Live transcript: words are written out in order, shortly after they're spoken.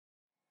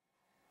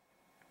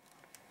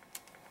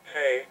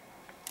Hey,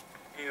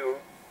 you.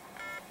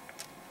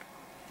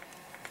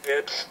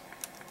 It's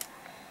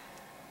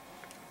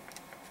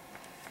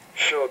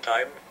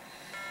showtime.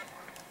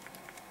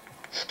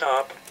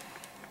 Stop.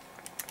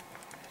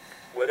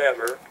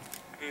 Whatever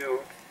you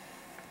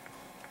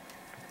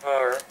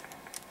are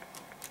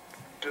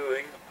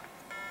doing.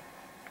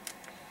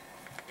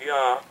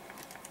 Yeah,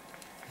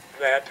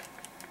 that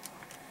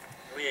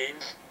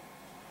means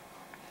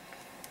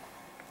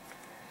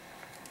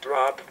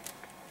drop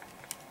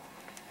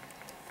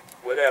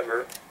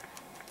whatever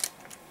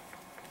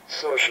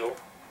social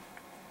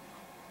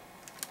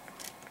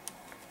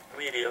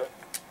media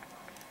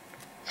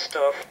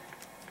stuff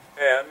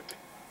and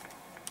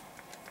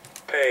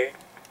pay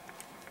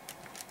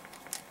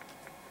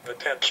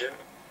attention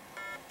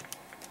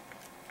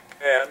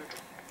and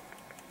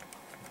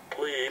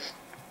please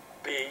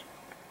be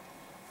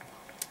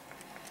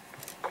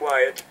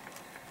quiet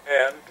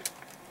and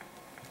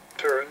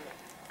turn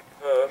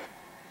the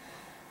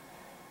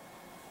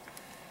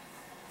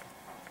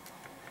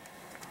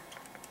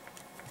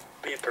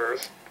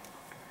beepers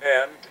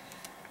and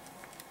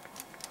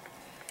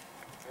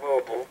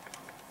mobile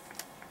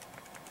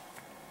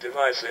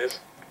devices.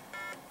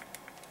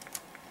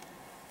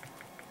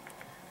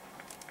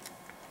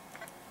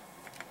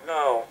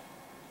 Now,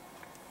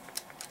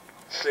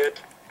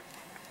 sit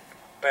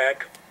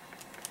back,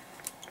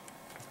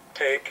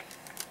 take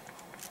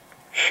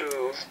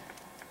shoes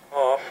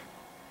off,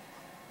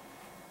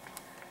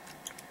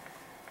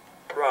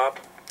 prop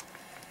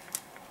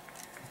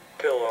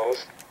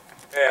pillows,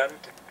 and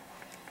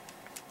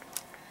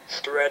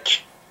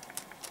stretch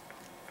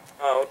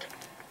out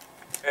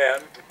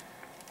and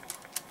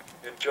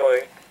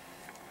enjoy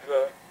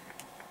the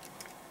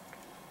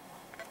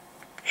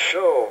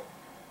show.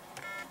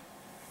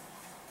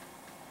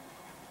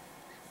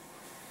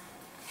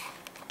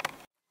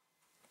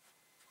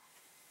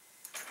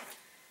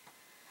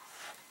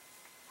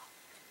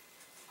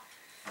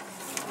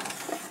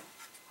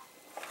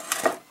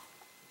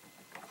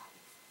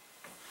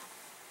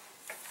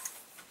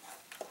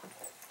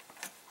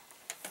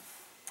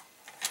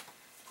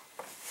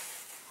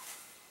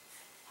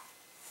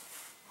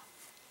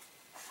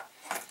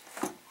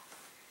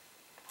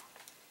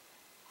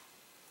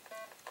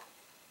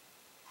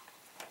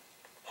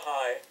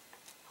 Hi,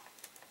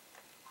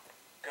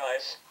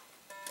 guys.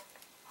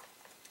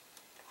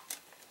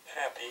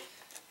 Happy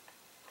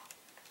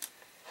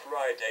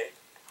Friday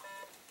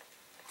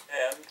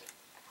and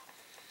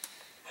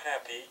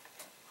happy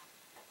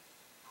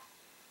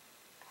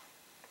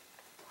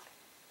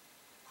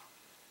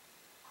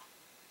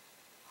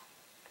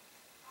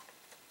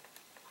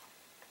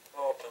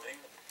opening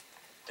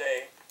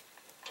day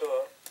to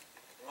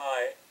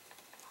my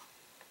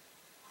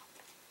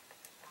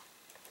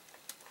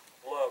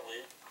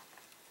lovely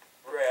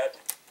red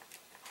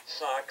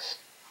socks.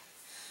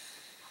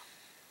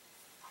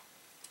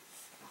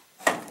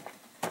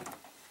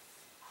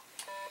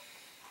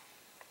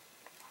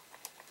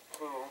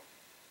 Who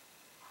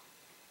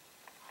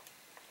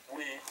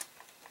we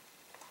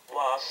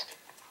lost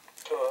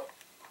to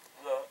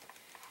the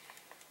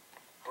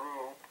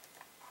brew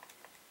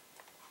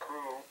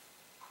crew.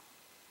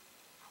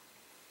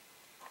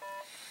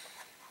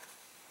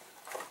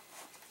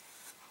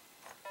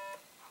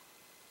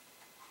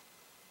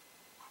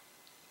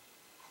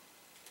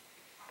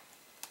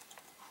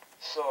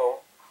 So,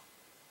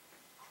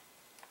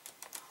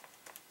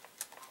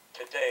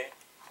 today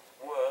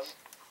was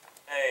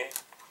a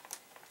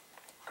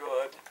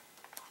good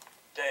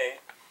day.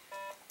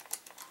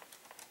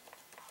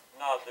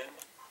 Nothing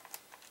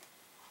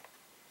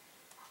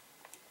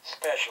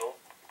special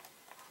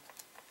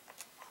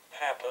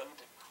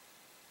happened.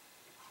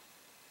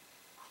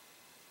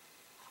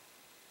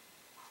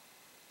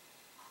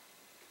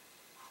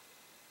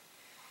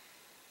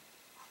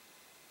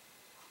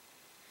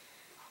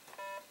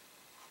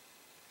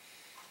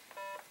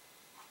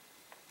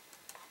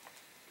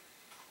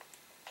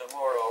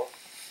 Tomorrow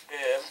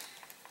is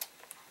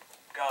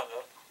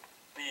gonna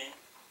be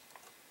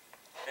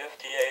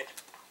 58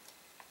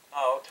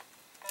 out.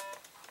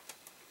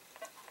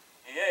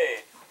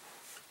 Yay!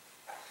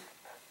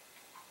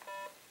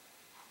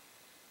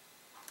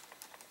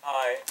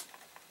 I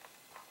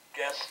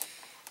guess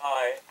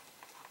I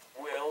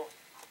will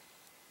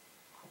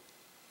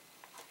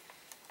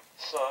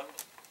sun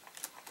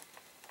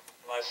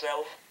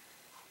myself.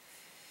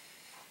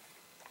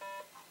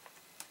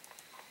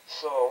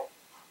 So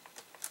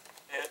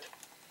it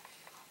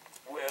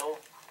will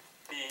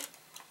be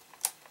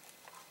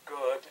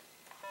good.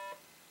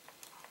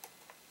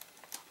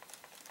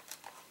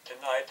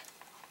 Tonight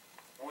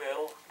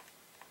will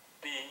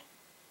be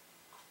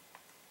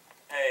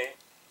a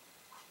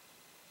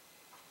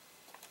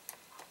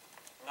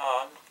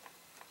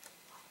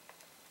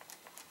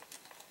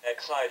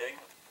non-exciting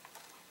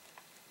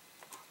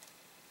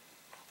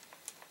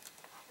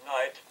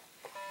night.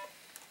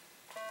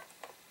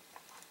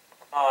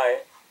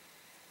 I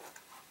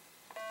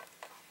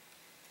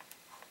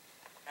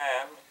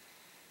am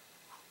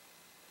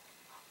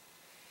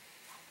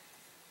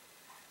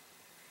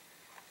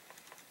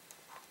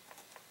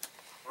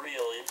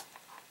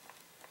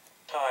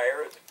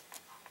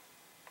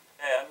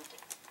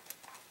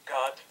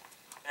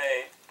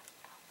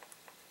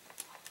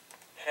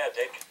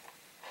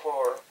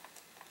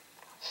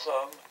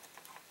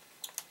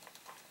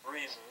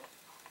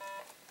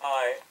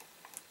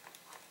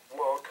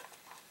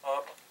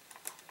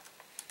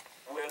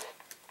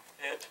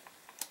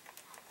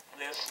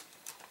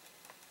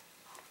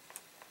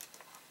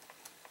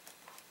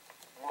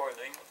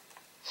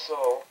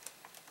So,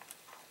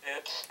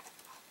 it's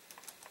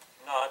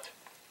not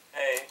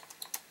a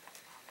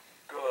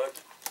good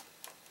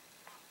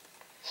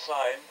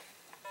sign,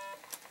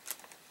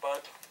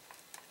 but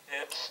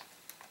it's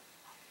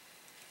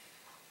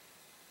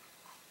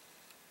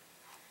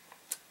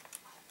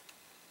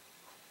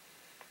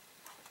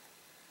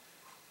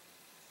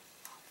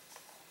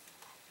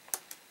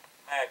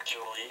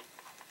actually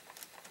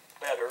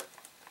better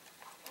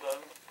than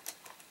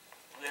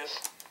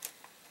this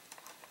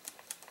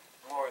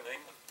morning.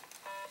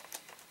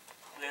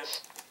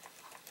 This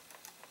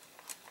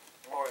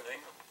morning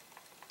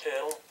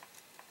till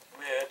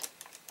mid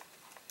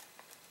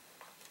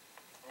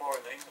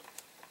morning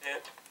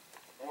it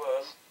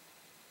was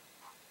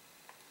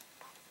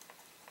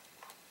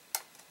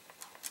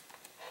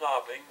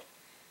sobbing.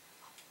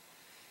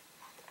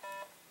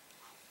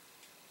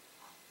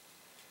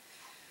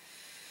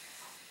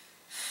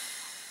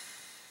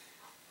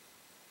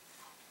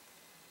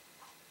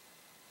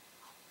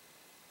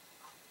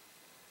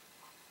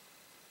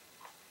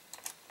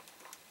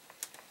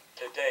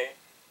 Today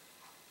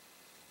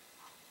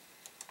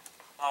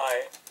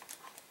I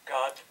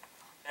got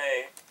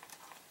a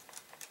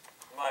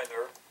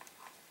minor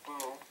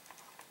boo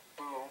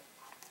boo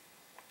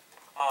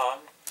on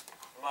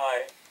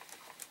my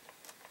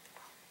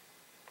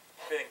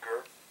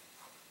finger.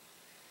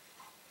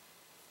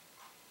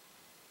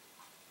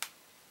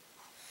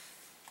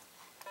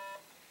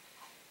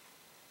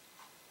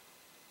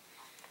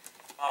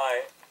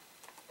 I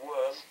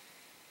was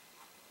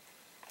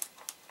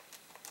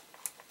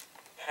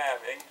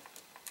having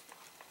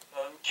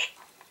lunch.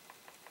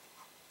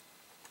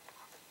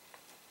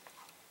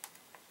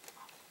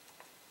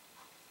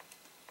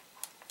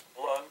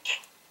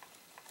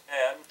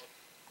 And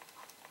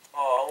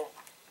all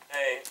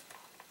a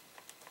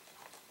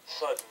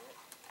sudden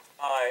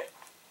I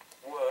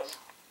was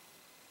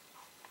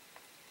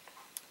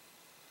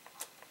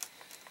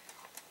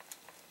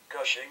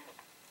gushing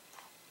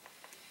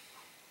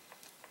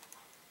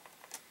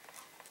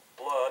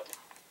blood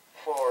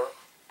for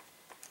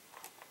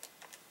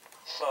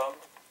some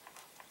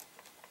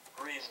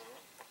reason.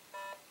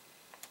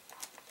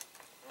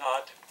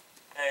 Not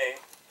a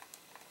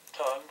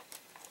ton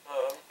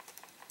of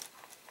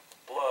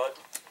blood,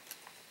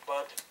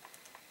 but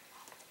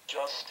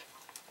just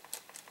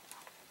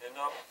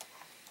enough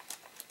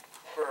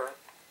for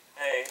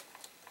a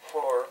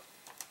 4-second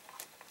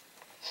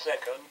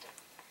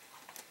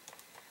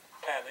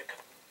panic.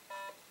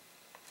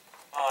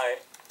 I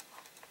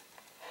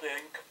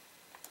think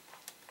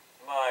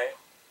my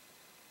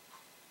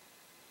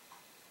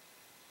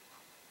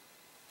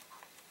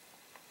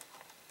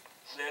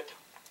zit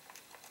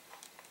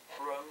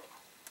from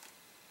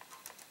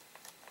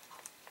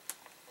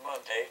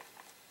Monday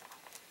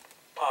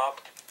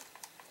popped,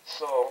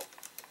 so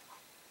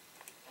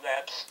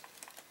that's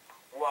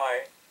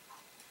why.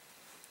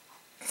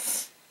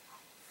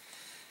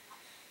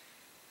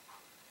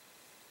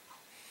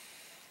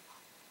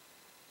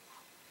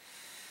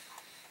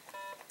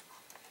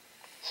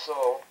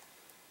 So,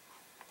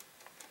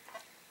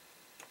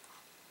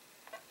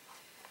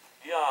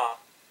 yeah,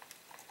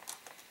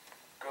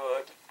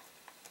 good.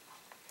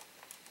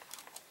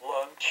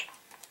 Lunch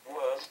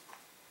was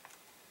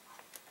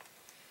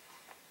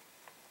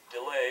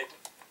delayed,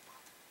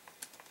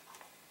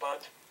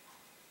 but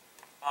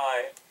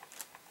I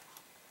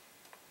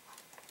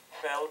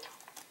felt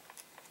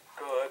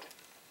good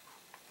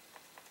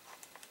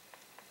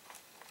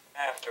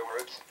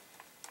afterwards,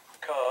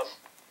 'cause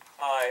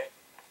I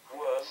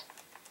was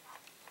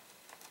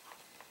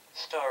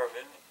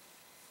starving.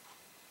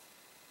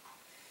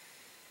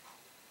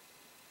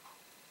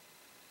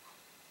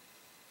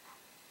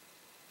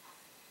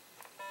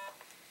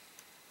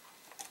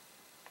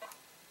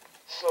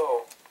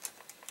 So,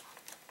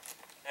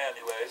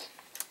 anyways,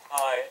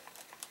 I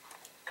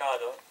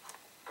gotta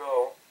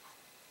go.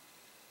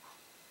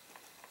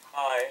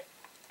 I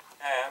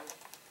am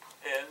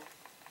in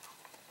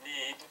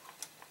need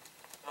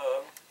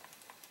of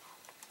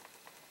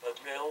a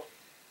drill,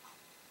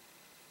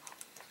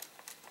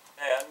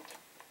 and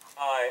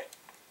I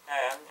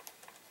am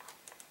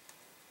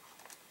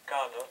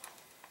gonna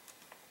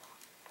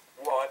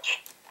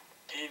watch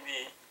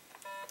TV,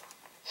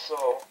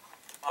 so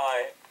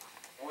I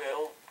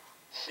will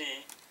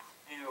see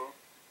you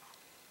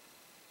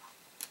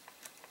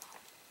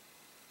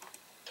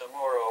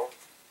tomorrow.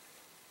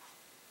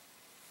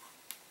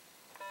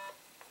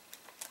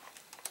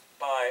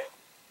 Bye.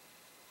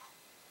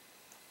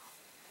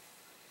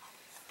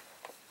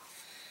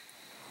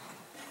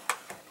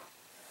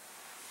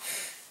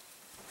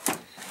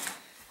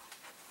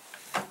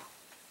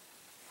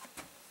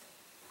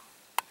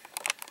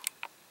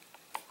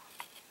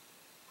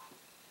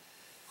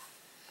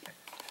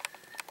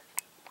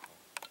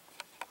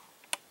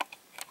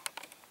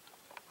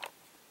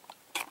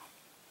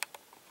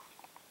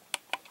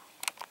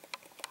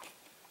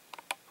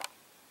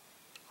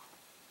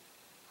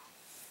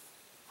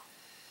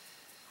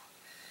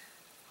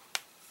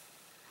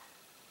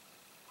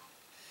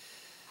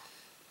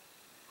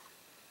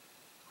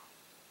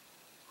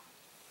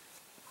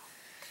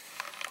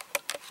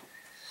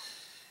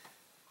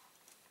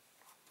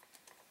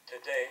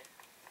 Today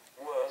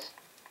was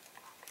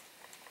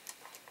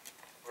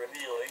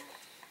revealing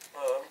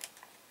of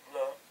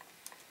the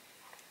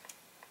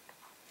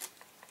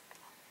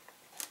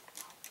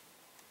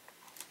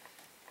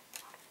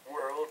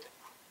World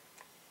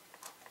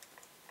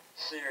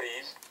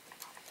Series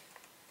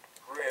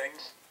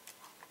rings,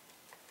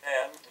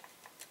 and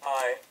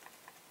I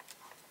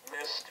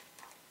missed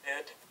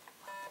it.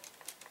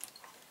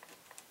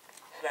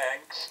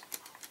 Thanks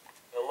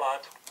a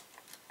lot.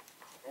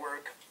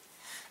 Work.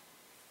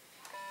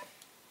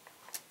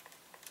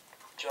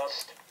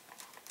 Just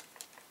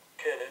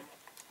kidding.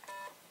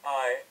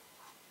 I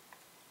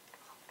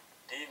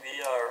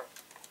DVR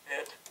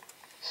it,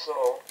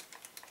 so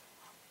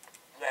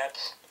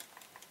that's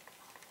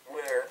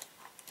where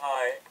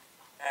I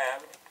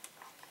am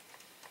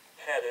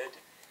headed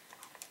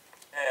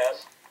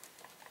as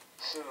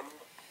soon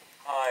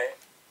I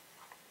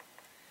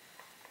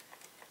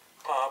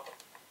pop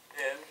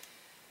in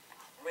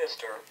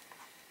Mr.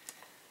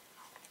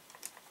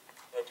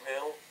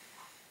 Advil.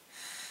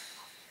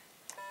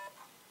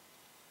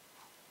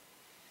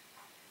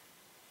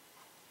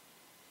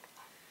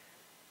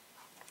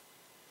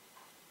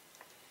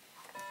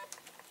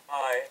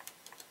 I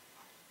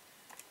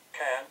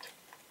can't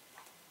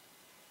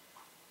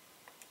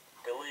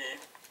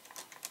believe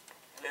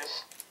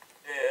this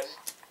is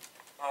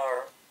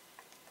our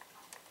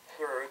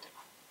third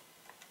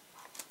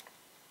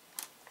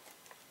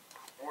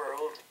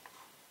World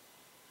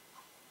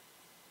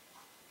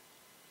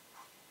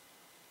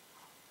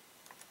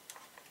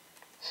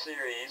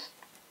Series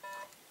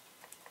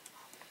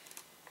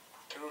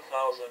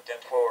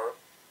 2004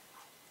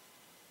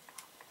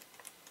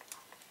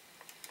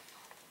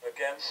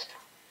 against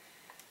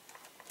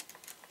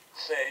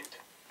St.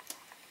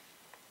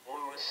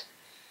 Louis.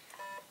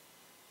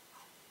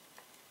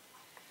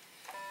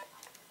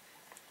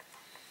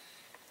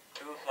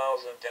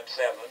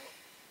 2007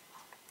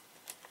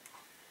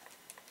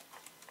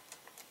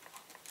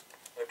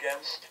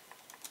 against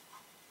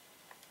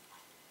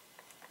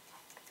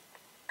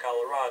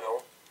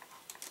Colorado.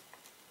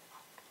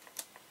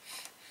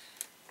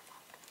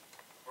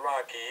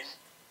 Rockies.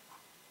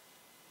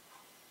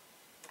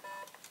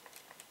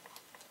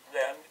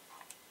 Then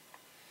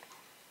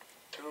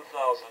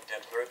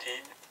 2013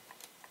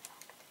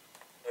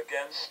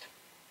 against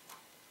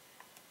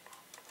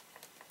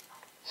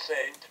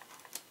St.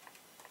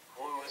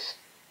 Louis.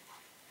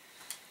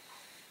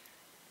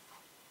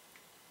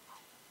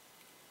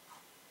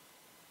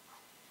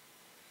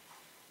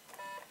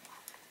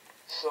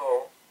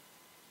 So,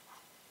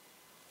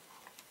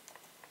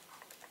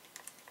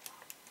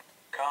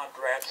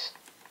 congrats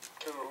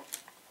to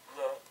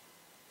the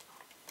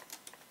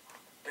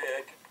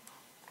Big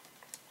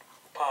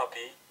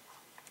Papi,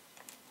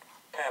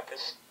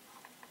 Papis,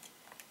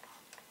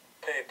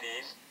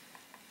 Papis,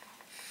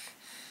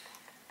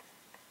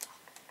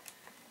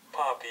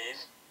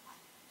 Poppies,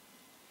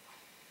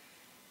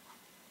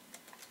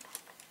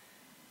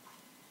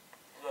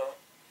 the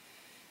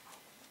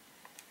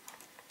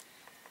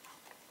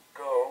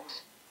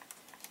Gomes,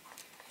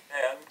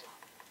 and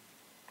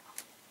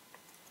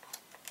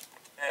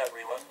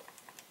everyone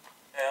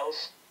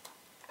else.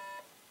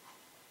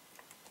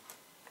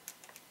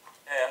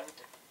 And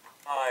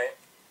I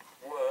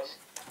was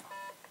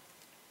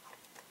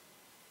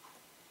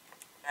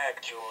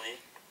actually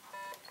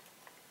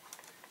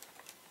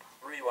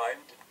rewind.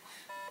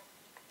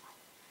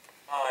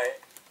 I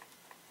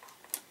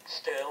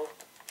still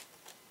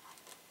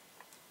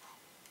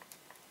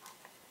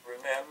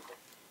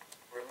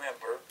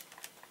remember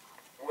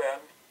when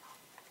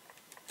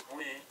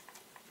we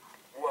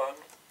won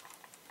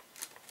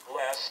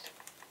last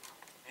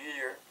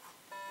year.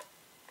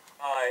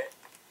 I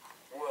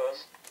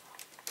was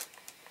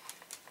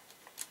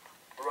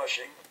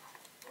brushing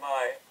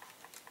my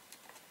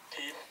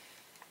teeth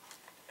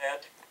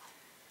at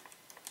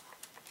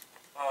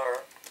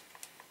our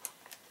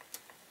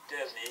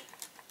Disney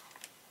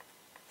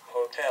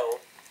hotel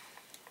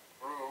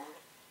room,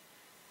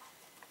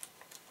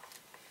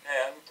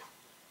 and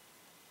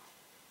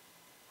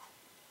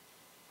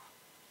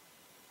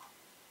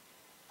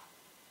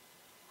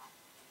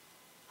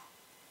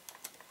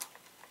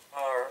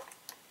our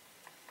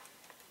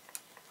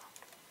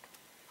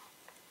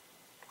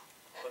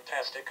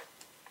fantastic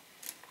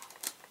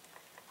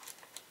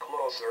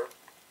closer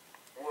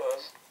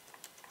was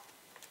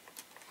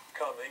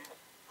coming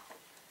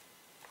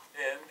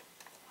in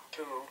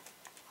to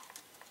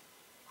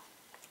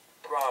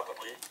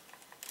probably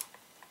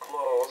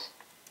close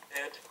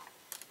it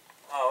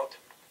out.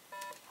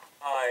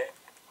 I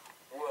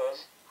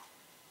was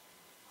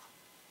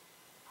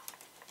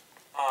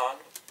on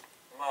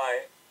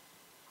my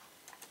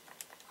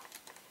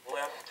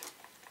left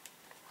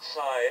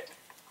side,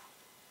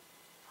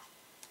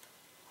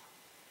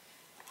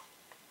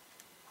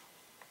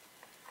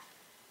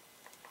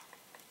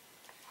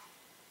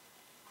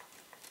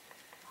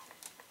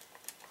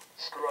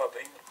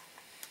 scrubbing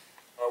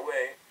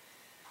away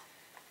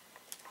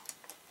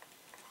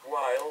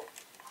while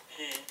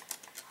he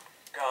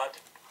got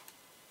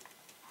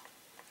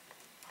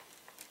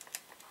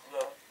the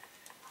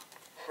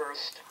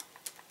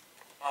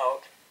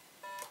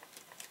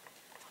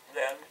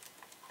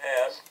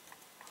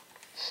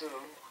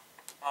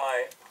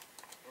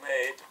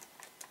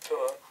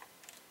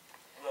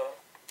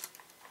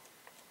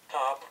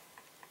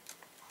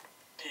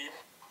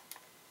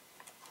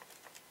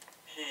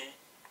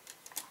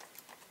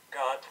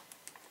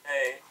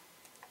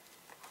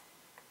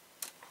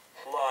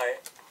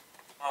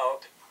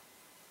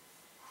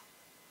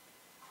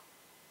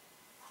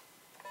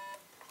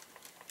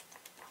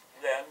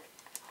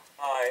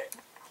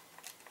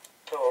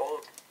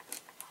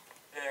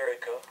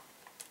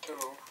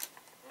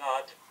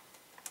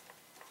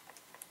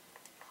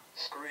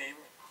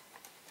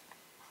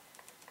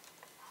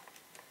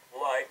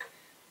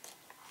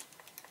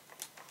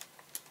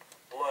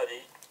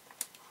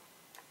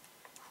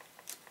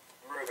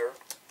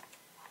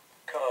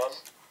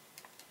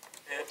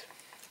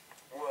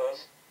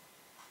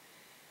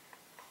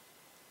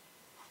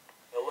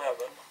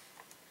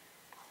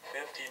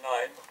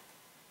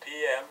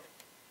p.m.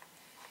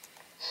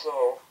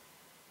 So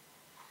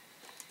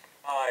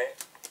I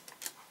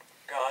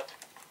got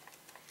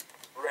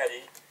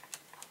ready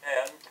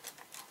and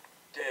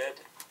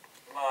did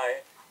my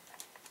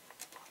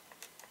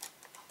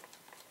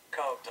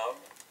countdown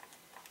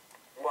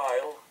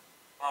while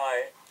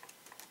I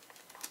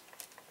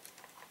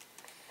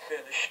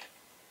finished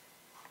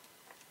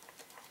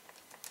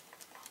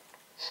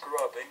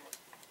scrubbing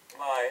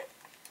my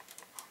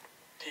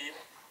teeth.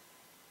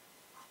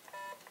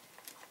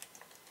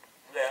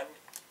 Then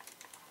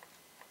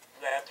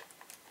that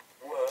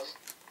was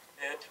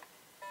it.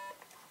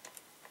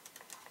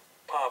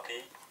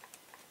 Poppy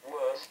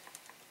was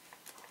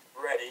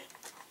ready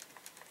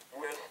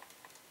with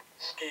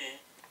ski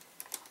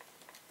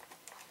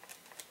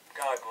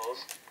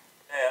goggles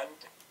and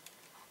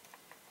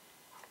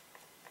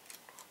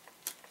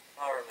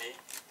army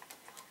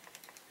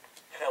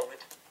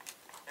helmet,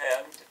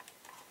 and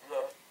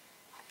the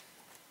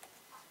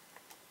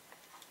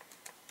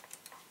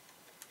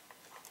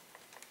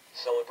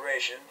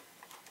celebration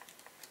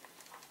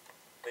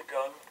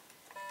begun.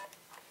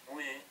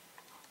 We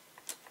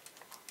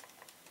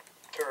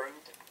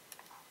turned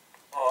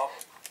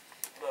off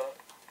the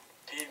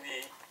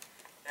TV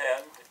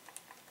and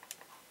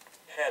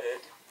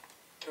headed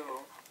to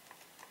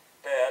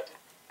bed.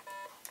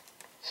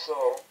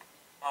 So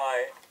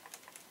I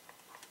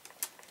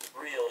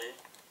really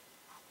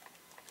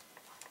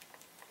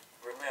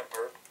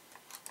remember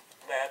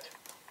that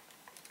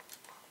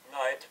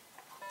night.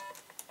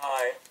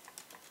 I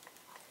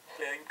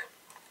think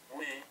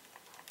we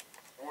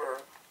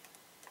were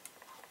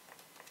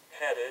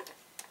headed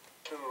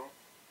to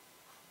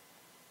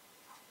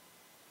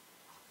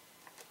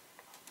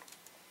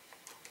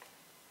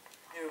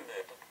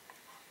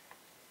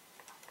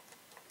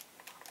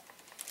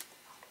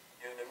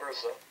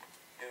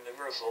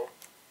Universal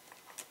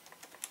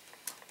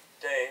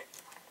Day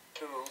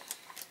 2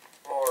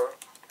 or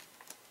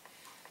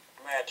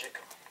Magic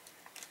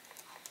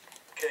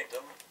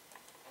Kingdom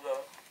the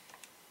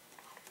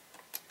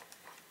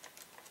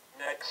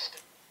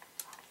next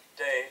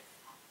day.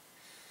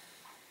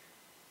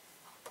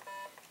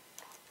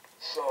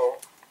 So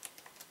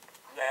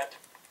that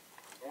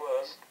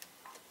was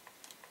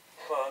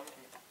fun.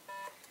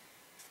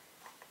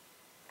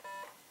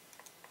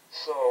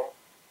 So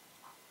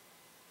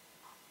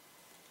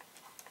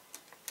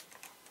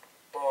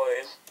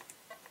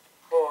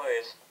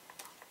boys,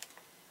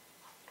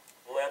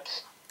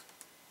 let's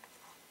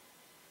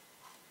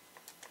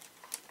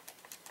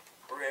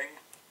bring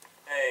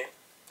a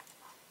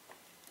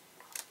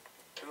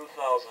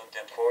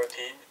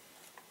 2014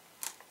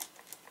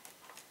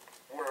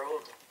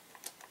 World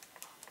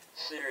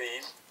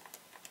Series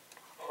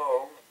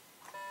home.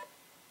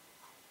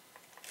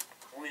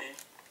 We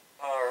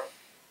are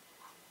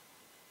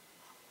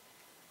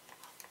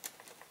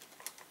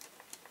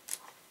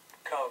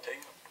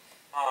counting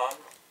on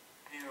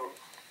you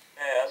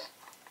as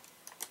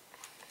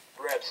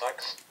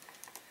RedSox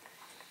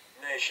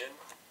Nation.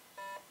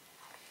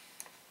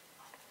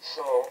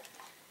 So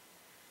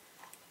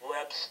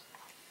let's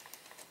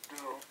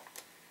do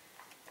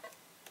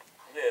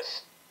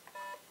this.